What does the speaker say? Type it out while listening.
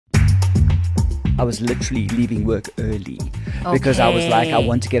I was literally leaving work early because I was like, I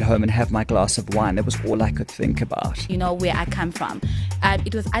want to get home and have my glass of wine. That was all I could think about. You know where I come from.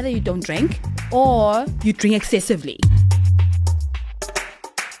 It was either you don't drink or you drink excessively.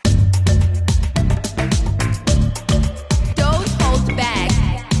 Don't hold back.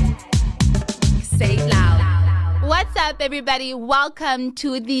 Say it loud. What's up, everybody? Welcome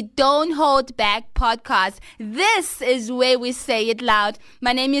to the Don't Hold Back podcast. This is where we say it loud.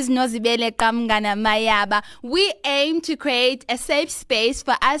 My name is Nozibele Kamgana Mayaba. We aim to create a safe space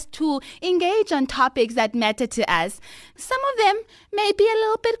for us to engage on topics that matter to us. Some of them may be a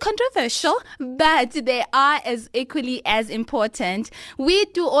little bit controversial, but they are as equally as important. We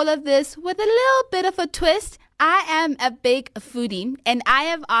do all of this with a little bit of a twist. I am a big foodie, and I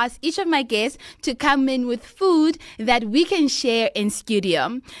have asked each of my guests to come in with food that we can share in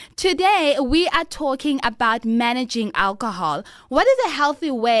studio. Today, we are talking about managing alcohol. What is a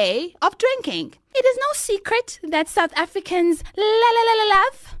healthy way of drinking? It is no secret that South Africans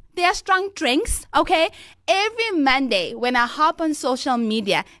love their strong drinks, okay? Every Monday when I hop on social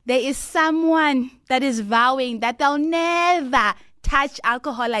media, there is someone that is vowing that they'll never touch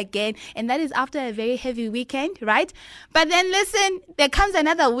alcohol again, and that is after a very heavy weekend, right? But then listen, there comes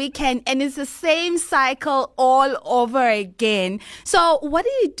another weekend and it's the same cycle all over again. So what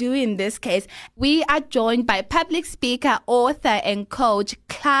do you do in this case? We are joined by public speaker, author and coach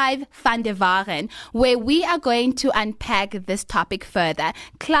Clive Vanderwagen, where we are going to unpack this topic further.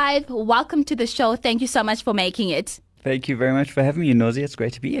 Clive, welcome to the show. Thank you so much for making it. Thank you very much for having me, Nozi. It's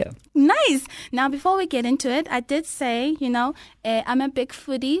great to be here. Nice. Now, before we get into it, I did say, I'm a big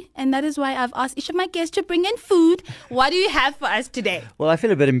foodie, and that is why I've asked each of my guests to bring in food. What do you have for us today? Well, I feel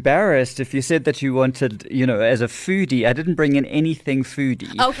a bit embarrassed if you said that you wanted, as a foodie. I didn't bring in anything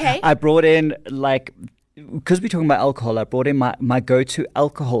foodie. Okay. I brought in, because we're talking about alcohol, I brought in my go-to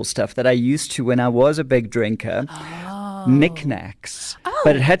alcohol stuff that I used to when I was a big drinker. Knickknacks.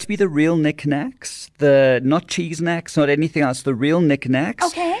 But it had to be the real knickknacks, not cheese knacks, not anything else, the real knickknacks.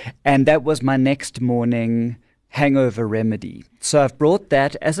 Okay. And that was my next morning hangover remedy. So I've brought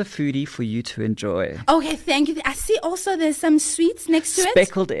that as a foodie for you to enjoy. Okay, thank you. I see also there's some sweets next to it.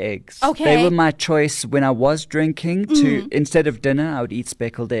 Speckled eggs. Okay. They were my choice when I was drinking. Instead of dinner, I would eat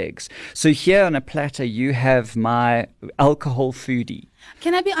speckled eggs. So here on a platter, you have my alcohol foodie.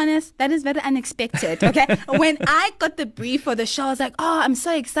 Can I be honest? That is very unexpected, okay? When I got the brief for the show, I was like, I'm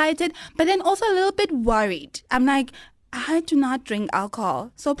so excited, but then also a little bit worried. I'm like, I do not drink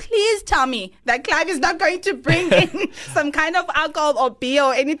alcohol. So please tell me that Clive is not going to bring in some kind of alcohol or beer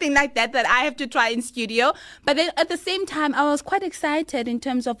or anything like that I have to try in studio. But then at the same time, I was quite excited in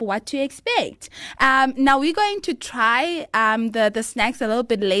terms of what to expect. Now we're going to try the snacks a little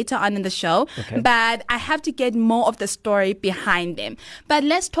bit later on in the show. Okay. But I have to get more of the story behind them. But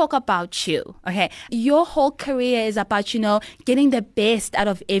let's talk about you, okay? Your whole career is about, getting the best out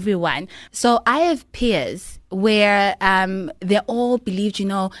of everyone. So I have peers where they all believed,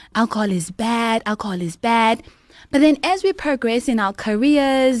 alcohol is bad. But then as we progress in our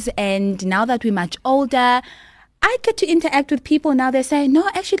careers and now that we're much older, I get to interact with people now. They say, no,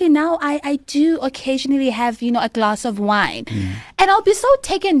 actually now I do occasionally have, a glass of wine. And I'll be so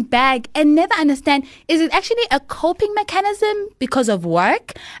taken back and never understand, is it actually a coping mechanism because of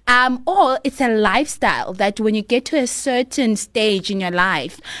work? Or it's a lifestyle that when you get to a certain stage in your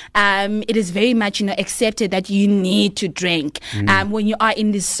life, it is very much, accepted that you need to drink. When you are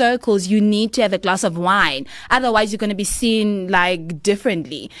in these circles, you need to have a glass of wine. Otherwise, you're going to be seen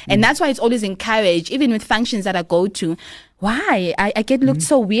differently. And that's why it's always encouraged, even with functions that I go to. Why? I get looked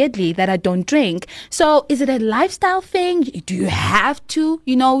so weirdly that I don't drink. So is it a lifestyle thing? Do you have to,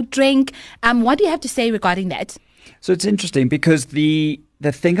 drink? What do you have to say regarding that? So it's interesting because the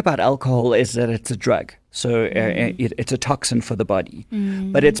thing about alcohol is that it's a drug. So it's a toxin for the body.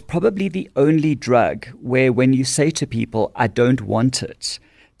 But it's probably the only drug where when you say to people, I don't want it,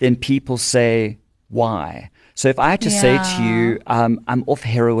 then people say, why? So if I had to say to you, I'm off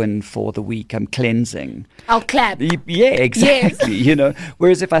heroin for the week, I'm cleansing. I'll clap. Yeah, exactly. Yes.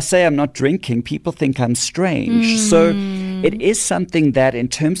 Whereas if I say I'm not drinking, people think I'm strange. So it is something that in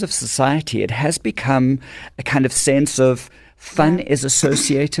terms of society, it has become a kind of sense of fun is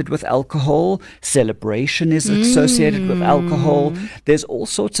associated with alcohol. Celebration is associated with alcohol. There's all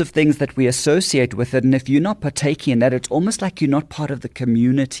sorts of things that we associate with it. And if you're not partaking in that, it's almost like you're not part of the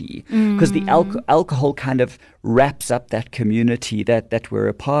community because the alcohol kind of wraps up that community that we're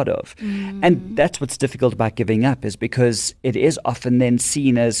a part of. And that's what's difficult about giving up is because it is often then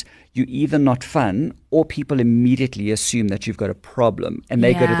seen as you're either not fun or people immediately assume that you've got a problem and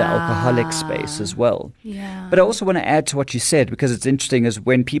they go to the alcoholic space as well. But I also want to add to what you said, because it's interesting, is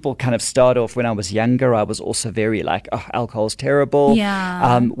when people kind of start off, when I was younger, I was also very like, oh, alcohol's terrible.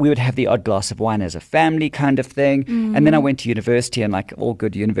 Yeah. We would have the odd glass of wine as a family kind of thing. And then I went to university, and like all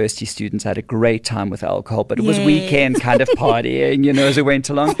good university students, I had a great time with alcohol, but it was weekend kind of partying, as it went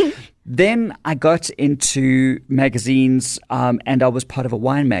along. Then I got into magazines, and I was part of a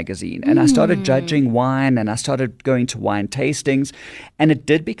wine magazine, and I started judging wine, and I started going to wine tastings, and it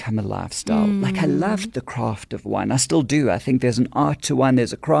did become a lifestyle. Like, I loved the craft of wine. I still do. I think there's an art to wine,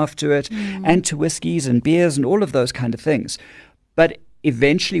 there's a craft to it, and to whiskeys and beers and all of those kind of things. But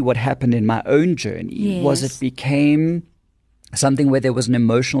eventually what happened in my own journey was it became something where there was an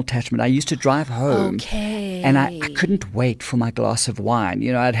emotional attachment. I used to drive home and I couldn't wait for my glass of wine.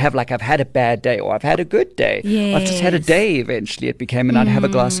 I'd have I've had a bad day or I've had a good day. I've just had a day eventually it became, and I'd have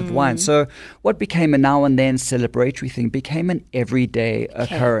a glass of wine. So what became a now and then celebratory thing became an everyday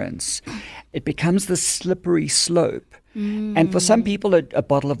occurrence. It becomes this slippery slope. And for some people, a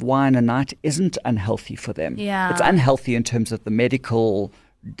bottle of wine a night isn't unhealthy for them. It's unhealthy in terms of the medical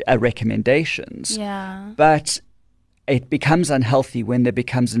recommendations. But it becomes unhealthy when there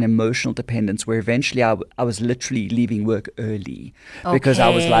becomes an emotional dependence, where eventually I was literally leaving work early because I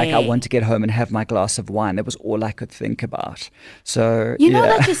was like, I want to get home and have my glass of wine. That was all I could think about. So you know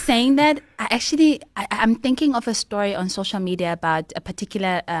that you're saying that, I'm thinking of a story on social media about a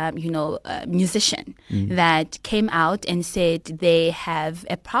particular musician that came out and said they have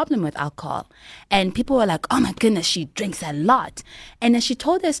a problem with alcohol, and people were like, oh my goodness, she drinks a lot. And as she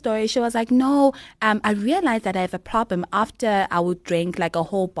told her story, she was like, no, I realized that I have a problem after I would drink like a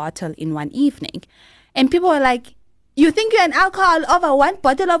whole bottle in one evening. And people were like, you think you're an alcohol over one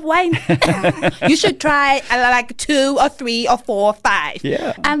bottle of wine? You should try like 2 or 3 or 4 or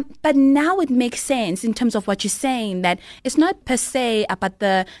 5. But now it makes sense in terms of what you're saying, that it's not per se about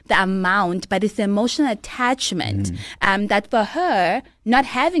the amount, but it's the emotional attachment. That for her, not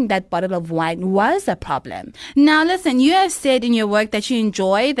having that bottle of wine was a problem. Now, listen, you have said in your work that you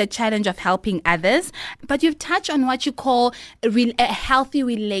enjoy the challenge of helping others, but you've touched on what you call a healthy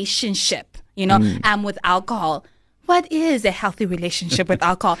relationship, with alcohol. What is a healthy relationship with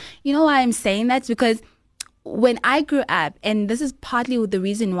alcohol? You know why I'm saying that? Because when I grew up, and this is partly the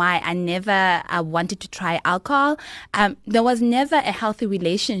reason why I never wanted to try alcohol, there was never a healthy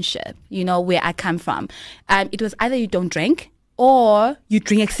relationship, where I come from. It was either you don't drink or you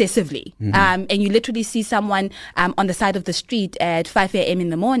drink excessively. And you literally see someone on the side of the street at 5 a.m. in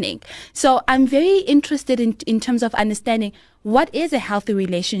the morning. So I'm very interested in terms of understanding what is a healthy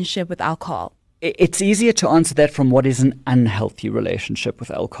relationship with alcohol. It's easier to answer that from what is an unhealthy relationship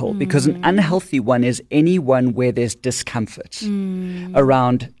with alcohol, because an unhealthy one is any one where there's discomfort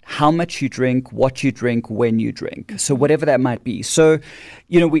around how much you drink, what you drink, when you drink. So whatever that might be. So,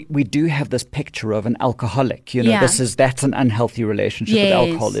 we do have this picture of an alcoholic. That's an unhealthy relationship with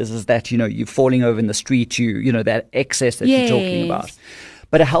alcohol. Is that, you're falling over in the street, that excess that you're talking about.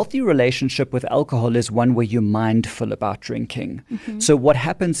 But a healthy relationship with alcohol is one where you're mindful about drinking. So what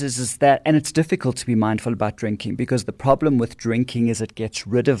happens is that, and it's difficult to be mindful about drinking, because the problem with drinking is it gets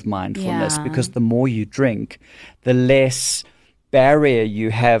rid of mindfulness, because the more you drink, the less barrier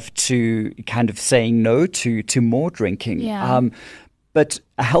you have to kind of saying no to more drinking. But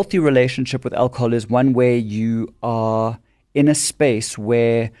a healthy relationship with alcohol is one where you are in a space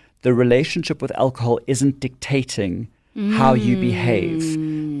where the relationship with alcohol isn't dictating how you behave,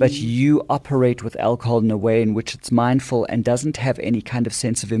 but you operate with alcohol in a way in which it's mindful and doesn't have any kind of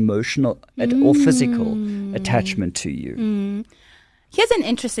sense of emotional or physical attachment to you. Here's an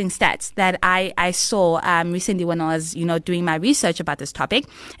interesting stat that I saw recently when I was, doing my research about this topic.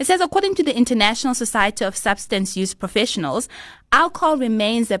 It says, according to the International Society of Substance Use Professionals, alcohol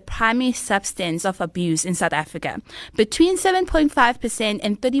remains the primary substance of abuse in South Africa. Between 7.5%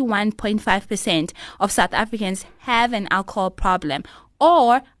 and 31.5% of South Africans have an alcohol problem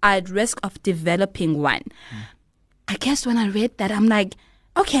or are at risk of developing one. I guess when I read that, I'm like,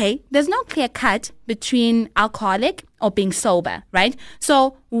 okay, there's no clear cut between alcoholic or being sober, right?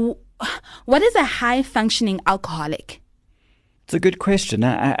 So what is a high-functioning alcoholic? It's a good question.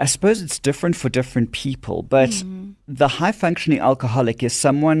 I suppose it's different for different people, but the high-functioning alcoholic is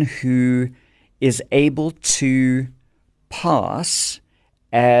someone who is able to pass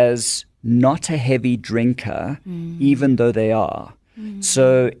as not a heavy drinker, even though they are.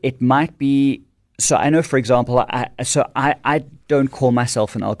 So it might be... So I know, for example, I don't call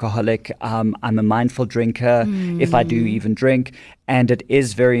myself an alcoholic. I'm a mindful drinker, if I do even drink. And it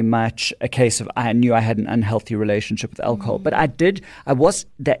is very much a case of I knew I had an unhealthy relationship with alcohol. But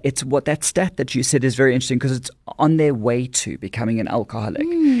that stat that you said is very interesting, because it's on their way to becoming an alcoholic.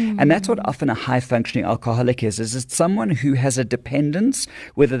 And that's what often a high-functioning alcoholic is it's someone who has a dependence,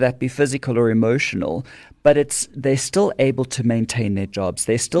 whether that be physical or emotional, but they're still able to maintain their jobs.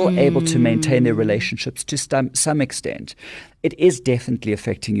 They're still able to maintain their relationships to some extent. It is definitely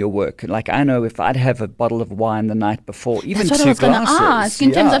affecting your work. Like I know if I'd have a bottle of wine the night before, even That's what 2 I was going to glasses. ask.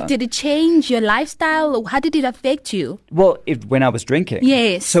 In terms of, did it change your lifestyle? Or how did it affect you? Well, when I was drinking.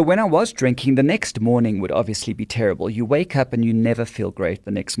 Yes. So when I was drinking, the next morning would obviously be terrible. You wake up and you never feel great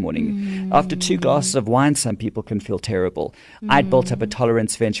the next morning. After 2 glasses of wine, some people can feel terrible. I'd built up a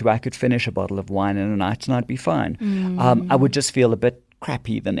tolerance eventually where I could finish a bottle of wine in a night and I'd be fine. I would just feel a bit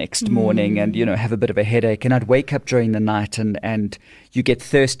crappy the next morning and, have a bit of a headache. And I'd wake up during the night and you get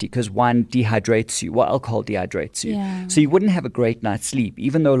thirsty because wine dehydrates you. Well, alcohol dehydrates you. Yeah. So you wouldn't have a great night's sleep,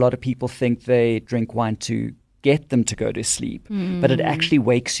 even though a lot of people think they drink wine to get them to go to sleep, but it actually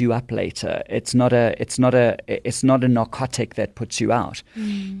wakes you up later. It's not a narcotic that puts you out.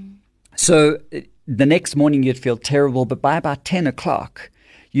 So the next morning you'd feel terrible, but by about 10 o'clock,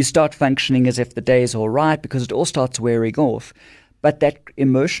 you start functioning as if the day is all right because it all starts wearing off. But that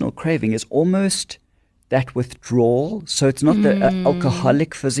emotional craving is almost that withdrawal. So it's not the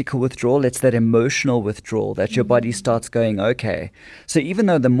alcoholic physical withdrawal, it's that emotional withdrawal that your body starts going, okay. So even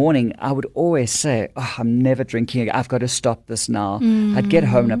though in the morning I would always say, I'm never drinking, I've got to stop this now. I'd get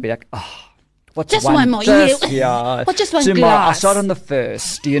home and I'd be like, what's just one more. Yeah. What, just one tomorrow, glass? I'll start on the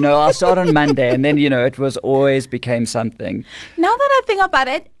 1st, I'll start on Monday. And then, it was always became something. Now that I think about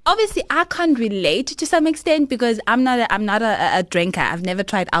it, obviously I can't relate to some extent because I'm not a drinker. I've never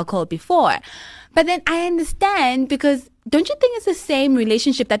tried alcohol before. But then I understand because don't you think it's the same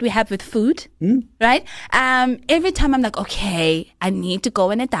relationship that we have with food, right? Every time I'm like, okay, I need to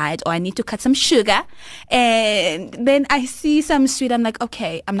go on a diet or I need to cut some sugar. And then I see some sweet. I'm like,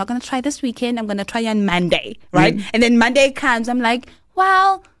 okay, I'm not going to try this weekend. I'm going to try on Monday, right? And then Monday comes. I'm like,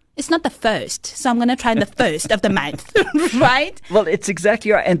 well, it's not the 1st, so I'm going to try the 1st of the month, right? Well, it's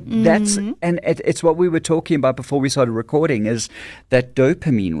exactly right. And it's what we were talking about before we started recording is that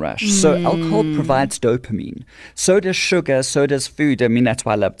dopamine rush. So alcohol provides dopamine. So does sugar, so does food. I mean, that's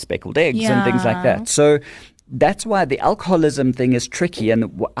why I loved speckled eggs and things like that. So that's why the alcoholism thing is tricky.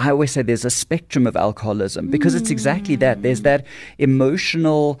 And I always say there's a spectrum of alcoholism because it's exactly that. There's that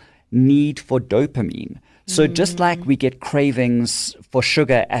emotional need for dopamine. So just like we get cravings for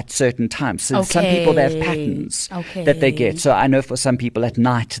sugar at certain times. So some people, they have patterns that they get. So I know for some people at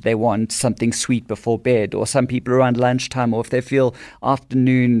night, they want something sweet before bed, or some people around lunchtime, or if they feel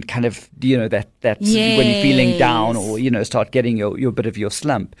afternoon kind of, that's when you're feeling down or, start getting your bit of your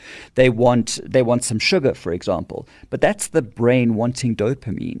slump. They want some sugar, for example. But that's the brain wanting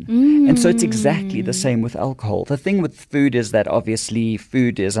dopamine. And so it's exactly the same with alcohol. The thing with food is that obviously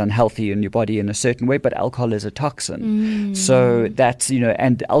food is unhealthy in your body in a certain way, but alcohol is a toxin. So that's,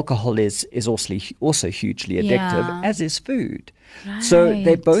 and alcohol is also hugely addictive, as is food. Right. So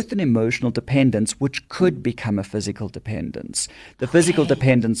they're both an emotional dependence, which could become a physical dependence. The physical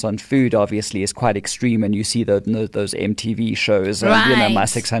dependence on food, obviously, is quite extreme, and you see those MTV shows, My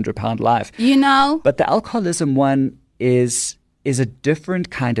 600-Pound Life. But the alcoholism one is a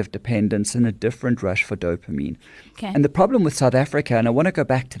different kind of dependence and a different rush for dopamine. Okay. And the problem with South Africa, and I want to go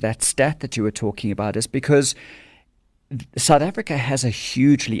back to that stat that you were talking about, is because South Africa has a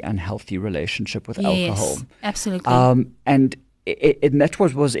hugely unhealthy relationship with alcohol. Yes, absolutely. And that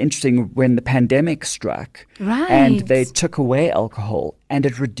was interesting when the pandemic struck, and they took away alcohol, and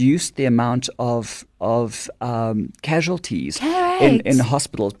it reduced the amount of casualties in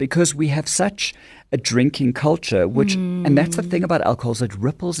hospitals because we have such a drinking culture, and that's the thing about alcohol, is it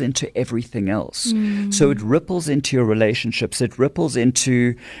ripples into everything else. So it ripples into your relationships, it ripples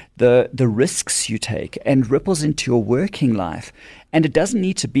into the risks you take, and ripples into your working life. And it doesn't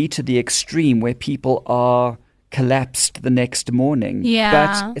need to be to the extreme where people are collapsed the next morning.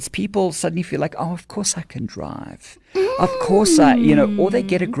 But it's people suddenly feel like, of course I can drive. Of course or they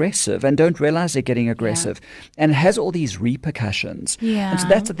get aggressive and don't realize they're getting aggressive. And it has all these repercussions. And so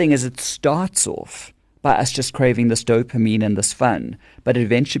that's the thing, is it starts off by us just craving this dopamine and this fun, but it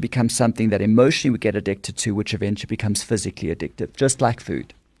eventually becomes something that emotionally we get addicted to, which eventually becomes physically addictive, just like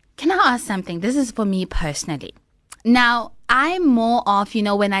food. Can I ask something? This is for me personally. Now, I'm more of,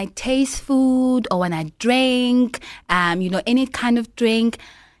 when I taste food or when I drink, any kind of drink,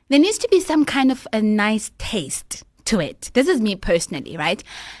 there needs to be some kind of a nice taste to it. This is me personally, right?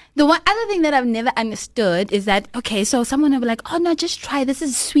 The one other thing that I've never understood is that, okay, so someone will be like, oh, no, just try. This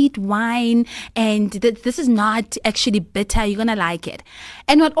is sweet wine and this is not actually bitter. You're going to like it.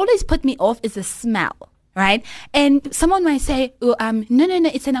 And what always put me off is the smell, right? And someone might say, no,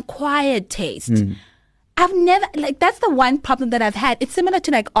 it's an acquired taste. I've never, like, that's the one problem that I've had. It's similar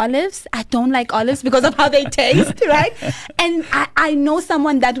to like olives. I don't like olives because of how they taste, right? And I know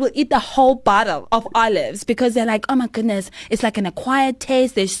someone that will eat the whole bottle of olives because they're like, oh my goodness, it's like an acquired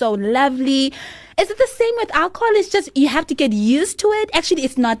taste. They're so lovely. Is it the same with alcohol? It's just you have to get used to it. Actually,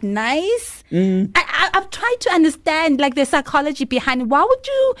 it's not nice. I've tried to understand like the psychology behind it. Why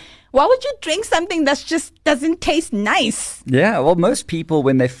would you drink something that just doesn't taste nice? Yeah, well, most people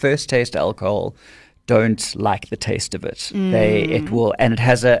when they first taste alcohol don't like the taste of it. It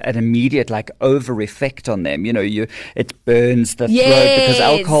has an immediate like over effect on them. It burns the throat because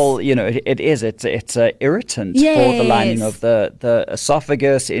alcohol, it's a irritant for the lining of the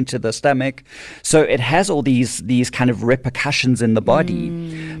esophagus into the stomach. So it has all these kind of repercussions in the body.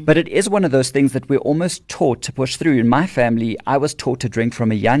 But it is one of those things that we're almost taught to push through. In my family, I was taught to drink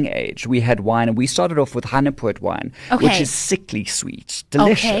from a young age. We had wine, and we started off with Hanepoort wine, which is sickly sweet,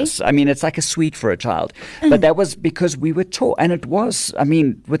 delicious. I mean, it's like a sweet for a child. But that was because we were taught, and it was, I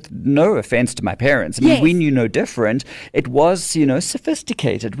mean, with no offense to my parents, I mean, we knew no different. It was,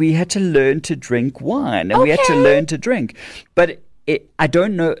 sophisticated. We had to learn to drink wine, and we had to learn to drink. But I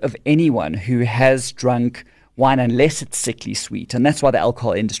don't know of anyone who has drunk wine unless it's sickly sweet, and that's why the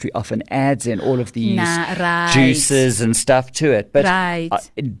alcohol industry often adds in all of these juices and stuff to it. But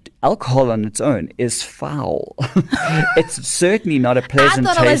alcohol on its own is foul. It's certainly not a pleasant tasting.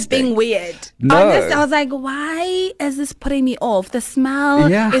 I thought I was being weird. No. Honestly, I was like, why is this putting me off? The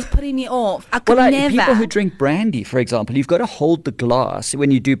smell is putting me off. I could never. People who drink brandy, for example, you've got to hold the glass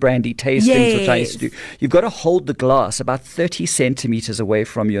when you do brandy tastings, which I used to do. You've got to hold the glass about 30 centimeters away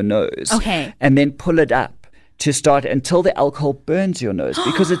from your nose. Okay. And then pull it up to start until the alcohol burns your nose,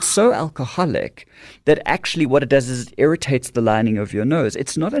 because it's so alcoholic that actually what it does is it irritates the lining of your nose.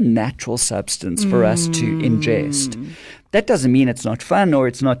 It's not a natural substance for us to ingest. That doesn't mean it's not fun or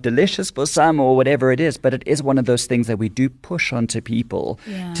it's not delicious for some or whatever it is, but it is one of those things that we do push onto people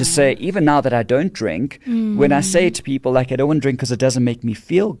to say, even now that I don't drink, when I say to people, like, I don't want to drink because it doesn't make me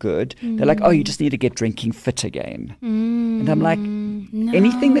feel good, they're like, oh, you just need to get drinking fit again. And I'm like,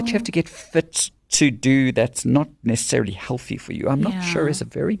 anything that you have to get fit to do that's not necessarily healthy for you, I'm not sure is a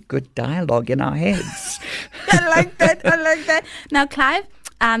very good dialogue in our heads. I like that. Now, Clive,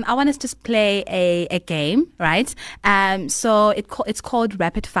 I want us to play a game, right? So it's called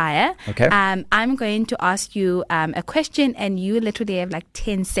Rapid Fire. Okay. I'm going to ask you a question, and you literally have like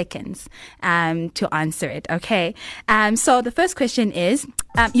 10 seconds to answer it, okay? So the first question is,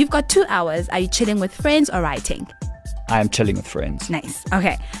 you've got 2 hours. Are you chilling with friends or writing? I am chilling with friends. Nice.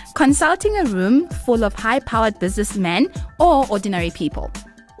 Okay. Consulting a room full of high-powered businessmen or ordinary people?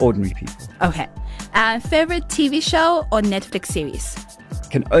 Ordinary people. Okay. Favorite TV show or Netflix series?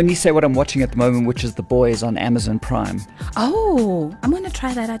 Can only say what I'm watching at the moment, which is The Boys on Amazon Prime. Oh, I'm going to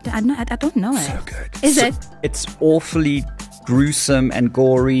try that. I don't know it. So good. Is it? It's awfully gruesome and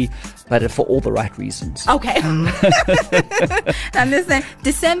gory, but for all the right reasons. Okay. Now listen,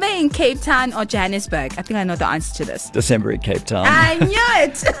 December in Cape Town or Johannesburg? I think I know the answer to this. December in Cape Town. I knew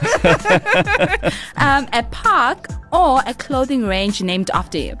it. A park or a clothing range named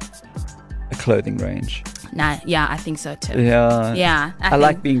after you? A clothing range. Nah, yeah, I think so too. Yeah. Yeah. I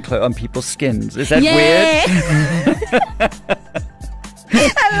like being on people's skins. Is that weird?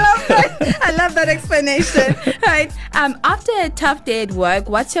 I love that explanation. Right. After a tough day at work,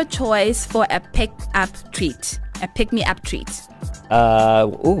 what's your choice for a pick-me-up treat?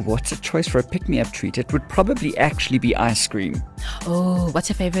 What's a choice for a pick-me-up treat? It would probably actually be ice cream. Oh, what's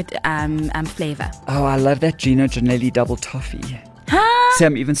your favorite flavor? Oh, I love that Gino Giannelli double toffee. Huh? See,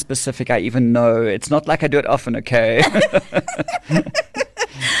 I'm even specific. I even know. It's not like I do it often, okay?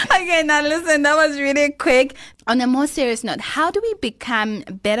 Okay, now listen, that was really quick. On a more serious note, how do we become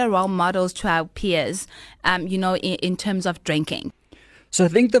better role models to our peers, in terms of drinking? So I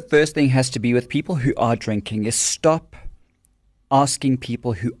think the first thing has to be with people who are drinking is stop asking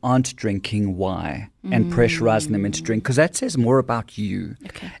people who aren't drinking why and pressurizing them into drink, because that says more about you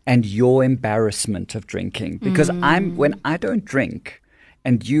and your embarrassment of drinking. Because when I don't drink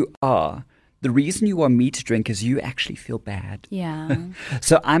and you are, the reason you want me to drink is you actually feel bad. Yeah.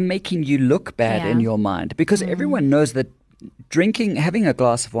 So I'm making you look bad in your mind, because everyone knows that drinking, having a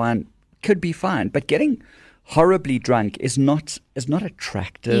glass of wine could be fine, but getting horribly drunk is not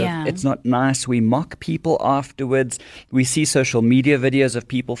attractive. Yeah. It's not nice. We mock people afterwards. We see social media videos of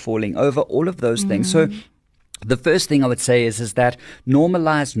people falling over, all of those things. So The first thing I would say is that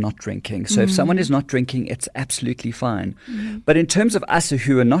normalize not drinking. So if someone is not drinking, it's absolutely fine. But in terms of us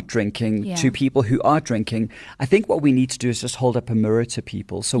who are not drinking to people who are drinking, I think what we need to do is just hold up a mirror to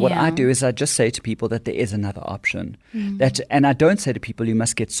people. So what I do is I just say to people that there is another option. And I don't say to people you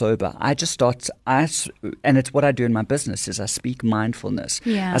must get sober. I just start, and it's what I do in my business is I speak mindfulness.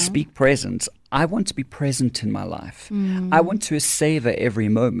 I speak presence. I want to be present in my life. I want to savor every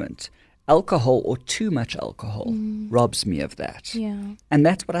moment. Alcohol or too much alcohol robs me of that. And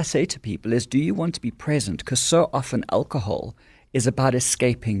that's what I say to people is, do you want to be present? Because so often alcohol is about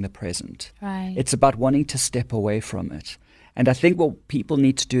escaping the present. It's about wanting to step away from it. And I think what people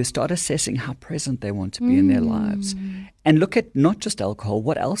need to do is start assessing how present they want to be in their lives. And look at not just alcohol,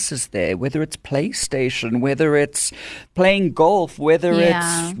 what else is there? Whether it's PlayStation, whether it's playing golf, whether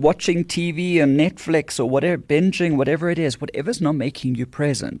it's watching TV and Netflix or whatever, binging, whatever it is, whatever's not making you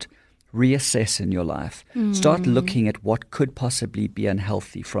present. Reassess in your life. Start looking at what could possibly be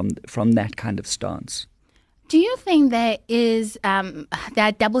unhealthy from that kind of stance. Do you think there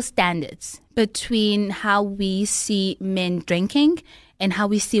are double standards between how we see men drinking and how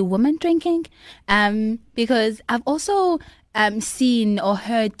we see women drinking? Because I've also seen or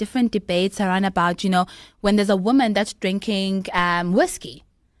heard different debates around about, when there's a woman that's drinking whiskey,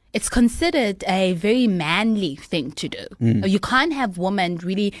 it's considered a very manly thing to do. You can't have women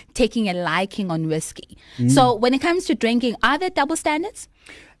really taking a liking on whiskey. So when it comes to drinking, are there double standards?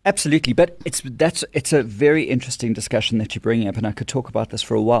 Absolutely, but it's a very interesting discussion that you're bringing up, and I could talk about this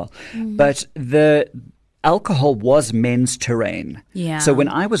for a while. But the alcohol was men's terrain. So when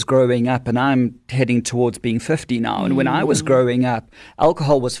I was growing up, and I'm heading towards being 50 now, and when I was growing up,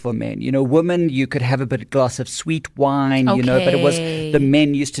 alcohol was for men. Women, you could have a glass of sweet wine, but it was the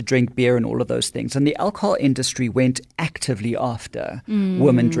men used to drink beer and all of those things. And the alcohol industry went actively after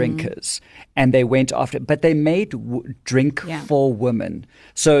women drinkers. And they went after, but they made drink for women.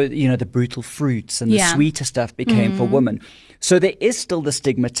 So, the brutal fruits and the sweeter stuff became for women. So there is still the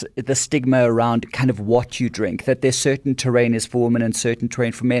stigma around kind of what you drink, that there's certain terrain is for women and certain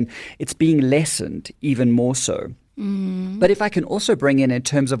terrain for men. It's being lessened even more so. But if I can also bring in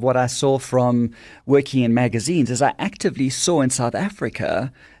terms of what I saw from working in magazines, is I actively saw in South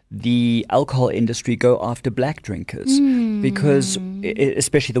Africa the alcohol industry go after black drinkers because,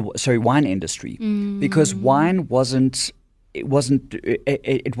 especially the wine industry, because wine wasn't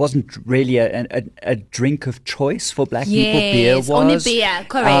really a drink of choice for black people. Beer was only beer,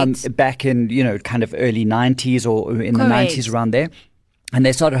 correct. Back in kind of early 90s or in the 90s around there. And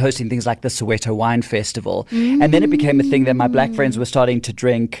they started hosting things like the Soweto Wine Festival. And then it became a thing that my black friends were starting to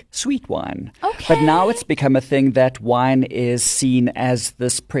drink sweet wine. But now it's become a thing that wine is seen as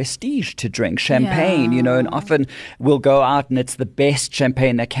this prestige to drink. Champagne, and often we'll go out and it's the best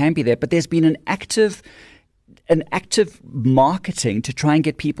champagne that can be there. But there's been an active marketing to try and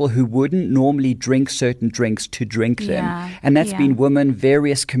get people who wouldn't normally drink certain drinks to drink them. And that's been women,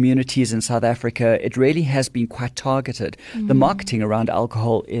 various communities in South Africa. It really has been quite targeted. The marketing around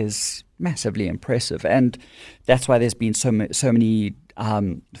alcohol is massively impressive. And that's why there's been so many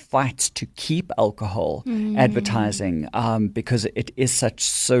fights to keep alcohol advertising because it is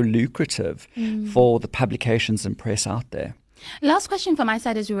so lucrative for the publications and press out there. Last question from my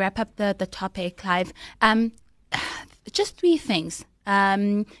side as we wrap up the topic, Clive. Just three things,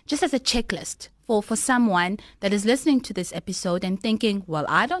 just as a checklist for someone that is listening to this episode and thinking, well,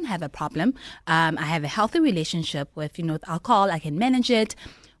 I don't have a problem. I have a healthy relationship with alcohol. I can manage it.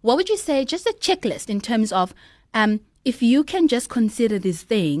 What would you say, just a checklist in terms of if you can just consider these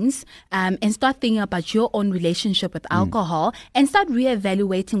things and start thinking about your own relationship with alcohol and start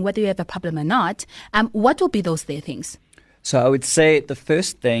reevaluating whether you have a problem or not, what will be those three things? So I would say the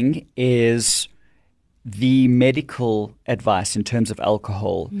first thing is the medical advice in terms of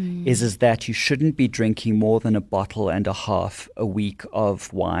alcohol is that you shouldn't be drinking more than 1.5 bottles a week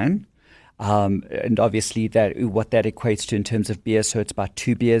of wine. And obviously what that equates to in terms of beer, so it's about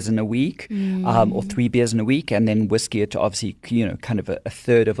 2 beers in a week or 3 beers in a week, and then whiskey at obviously kind of a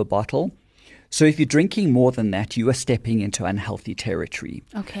third of a bottle. So if you're drinking more than that, you are stepping into unhealthy territory.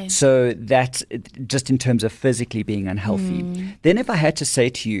 So that's just in terms of physically being unhealthy. Then if I had to say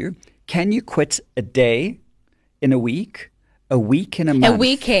to you, can you quit a day in a week in a month? A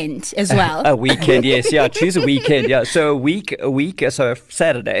weekend as well. A weekend, yes. Yeah, choose a weekend. Yeah, so a week, so a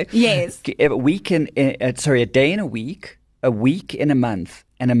Saturday. Yes. A day in a week in a month,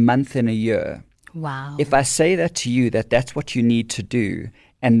 and a month in a year. Wow. If I say that to you, that's what you need to do,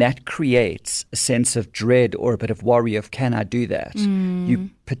 And that creates a sense of dread or a bit of worry of, can I do that? You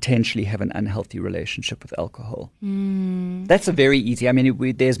potentially have an unhealthy relationship with alcohol. That's a very easy. I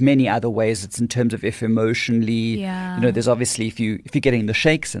mean, there's many other ways. It's in terms of if emotionally, there's obviously if you're getting the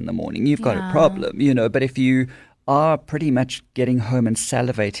shakes in the morning, you've got a problem, but if you are pretty much getting home and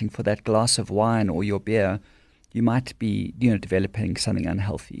salivating for that glass of wine or your beer, you might be, developing something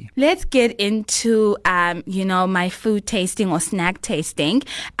unhealthy. Let's get into, my food tasting or snack tasting.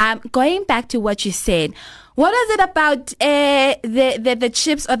 Going back to what you said, what is it about the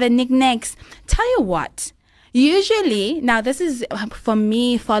chips or the knickknacks? Tell you what, usually, now this is for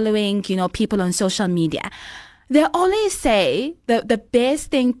me following, people on social media. They always say the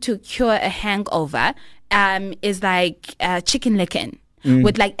best thing to cure a hangover is like chicken licken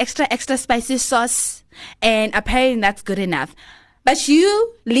with like extra spicy sauce. And apparently that's good enough. But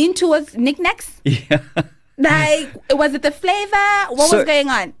you lean towards knickknacks? Yeah. Like, was it the flavor? What was going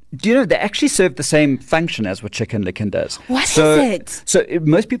on? Do you know they actually serve the same function as what chicken licken does? What is it? So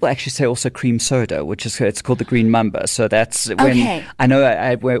most people actually say also cream soda, which is it's called the green mamba. So that's when I know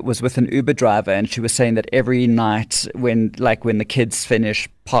I was with an Uber driver and she was saying that every night when the kids finish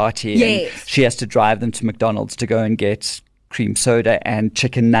partying, she has to drive them to McDonald's to go and get cream soda and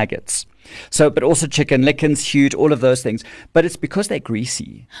chicken nuggets. So, but also chicken lickens, huge, all of those things. But it's because they're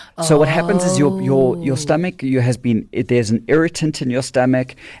greasy. So what happens is your stomach, there's an irritant in your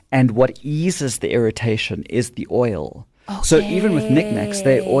stomach, and what eases the irritation is the oil. Okay. So even with knickknacks,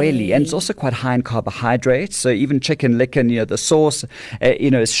 they're oily, and it's also quite high in carbohydrates. So even chicken licken, the sauce,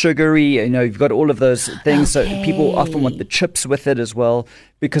 is sugary. You've got all of those things. Okay. So people often want the chips with it as well,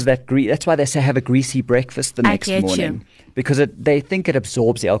 because that's why they say have a greasy breakfast the next morning. Because they think it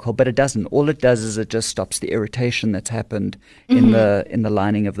absorbs the alcohol, but it doesn't. All it does is it just stops the irritation that's happened in the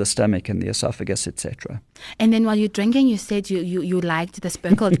lining of the stomach and the esophagus, etc. And then while you're drinking, you said you liked the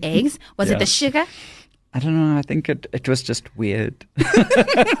sprinkled eggs. Was it the sugar? I don't know. I think it was just weird.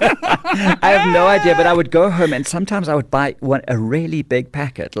 I have no idea, but I would go home and sometimes I would buy a really big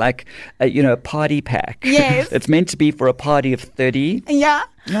packet, like a party pack. Yes. It's meant to be for a party of 30. Yeah.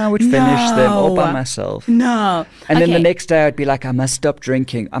 I would finish them all by myself. No. And then the next day I'd be like, I must stop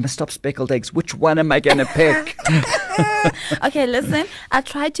drinking. I must stop speckled eggs. Which one am I going to pick? Okay, listen. I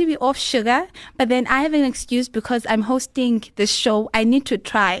tried to be off sugar, but then I have an excuse because I'm hosting this show. I need to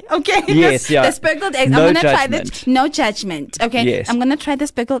try. Okay? Yes, the speckled eggs. No I'm going to try judgment. this. No judgment. Okay? Yes. I'm going to try the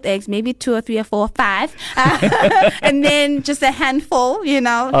speckled eggs, maybe 2 or 3 or 4 or 5. And then just a handful, of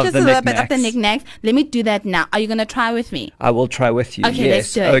just a little bit of the knickknacks. Let me do that now. Are you going to try with me? I will try with you. Okay,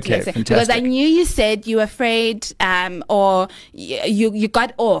 yes. let's do it. Okay, fantastic. Because I knew you said you were afraid, or you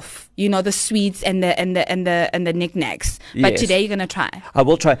got off, the sweets and the knickknacks. But today you're gonna try. I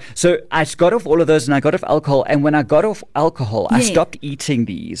will try. So I got off all of those, and I got off alcohol. And when I got off alcohol, I stopped eating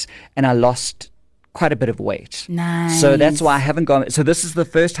these, and I lost quite a bit of weight. Nice. So that's why I haven't gone. So this is the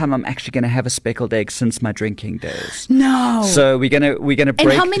first time I'm actually going to have a speckled egg since my drinking days. No. So we're gonna break through now.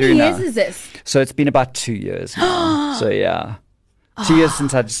 And how many years is this? So it's been about 2 years now. So yeah. 2 years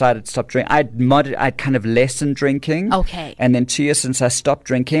since I decided to stop drinking. I'd kind of lessened drinking. Okay. And then 2 years since I stopped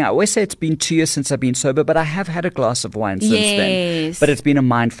drinking. I always say it's been 2 years since I've been sober, but I have had a glass of wine since then. But it's been a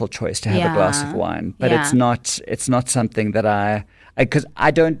mindful choice to have a glass of wine. But it's not something that because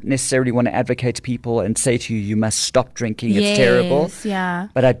I don't necessarily want to advocate to people and say to you must stop drinking, it's terrible. Yeah.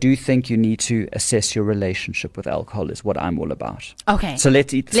 But I do think you need to assess your relationship with alcohol is what I'm all about. Okay. So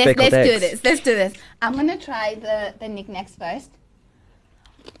let's eat the speckled eggs. Let's do this. I'm going to try the knickknacks first.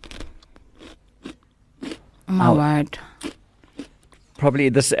 My word. Probably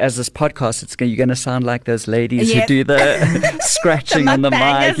this podcast, you're going to sound like those ladies who do the scratching on the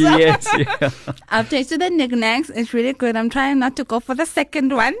mic. Yes. Yeah. I've tasted the knickknacks. It's really good. I'm trying not to go for the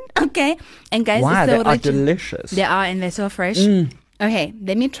second one. Okay. And guys, wow, they are delicious. They are, and they're so fresh. Okay,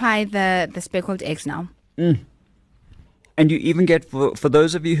 let me try the speckled eggs now. And you even get, for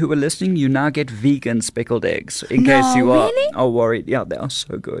those of you who are listening, you now get vegan speckled eggs. In case you are worried. Yeah, they are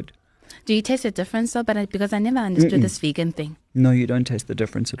so good. Do you taste the difference though? Because I never understood this vegan thing. No, you don't taste the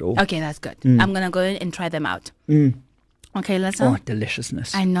difference at all. Okay, that's good. I'm going to go in and try them out. Okay, listen. Oh,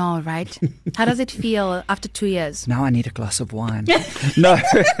 deliciousness. I know, right? How does it feel after 2 years? Now I need a glass of wine. No.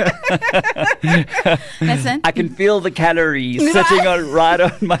 Listen. I can feel the calories sitting right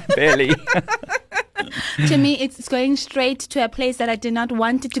on my belly. To me, it's going straight to a place that I did not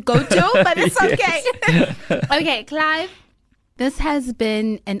want it to go to, but it's okay. Okay, Clive, this has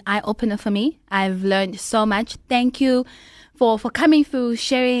been an eye-opener for me. I've learned so much. Thank you for coming through,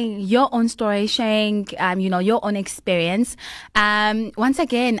 sharing your own story, sharing, your own experience. Once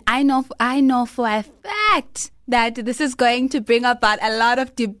again, I know for a fact that this is going to bring about a lot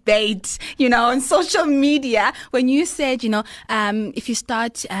of debate, on social media. When you said, if you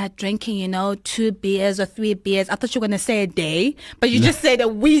start drinking, 2 beers or 3 beers, I thought you were going to say a day, but you just said a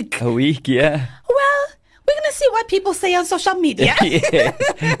week. A week, yeah. Well, we're going to see what people say on social media. Yes.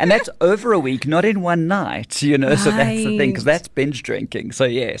 And that's over a week, not in one night, so that's the thing, because that's binge drinking. So,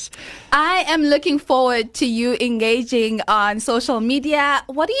 yes. I am looking forward to you engaging on social media.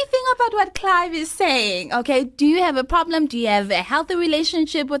 What do you think about what Clive is saying? Okay, do you have a problem? Do you have a healthy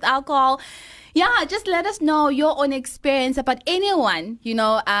relationship with alcohol? Yeah, just let us know your own experience about anyone,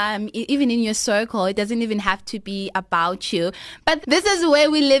 even in your circle. It doesn't even have to be about you. But this is where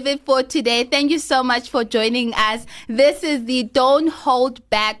we leave it for today. Thank you so much for joining us. This is the Don't Hold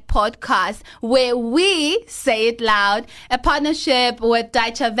Back podcast, where we say it loud, a partnership with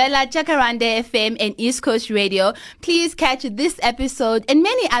Deutsche Welle, Jacaranda FM, and East Coast Radio. Please catch this episode and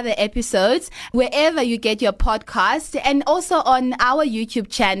many other episodes wherever you get your podcast, and also on our YouTube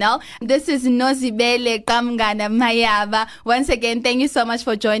channel. This is Nozibele Kamgana Mayaba. Once again, thank you so much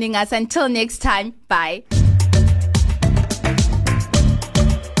for joining us. Until next time, bye.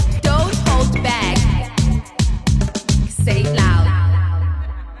 Don't hold back. Say it loud.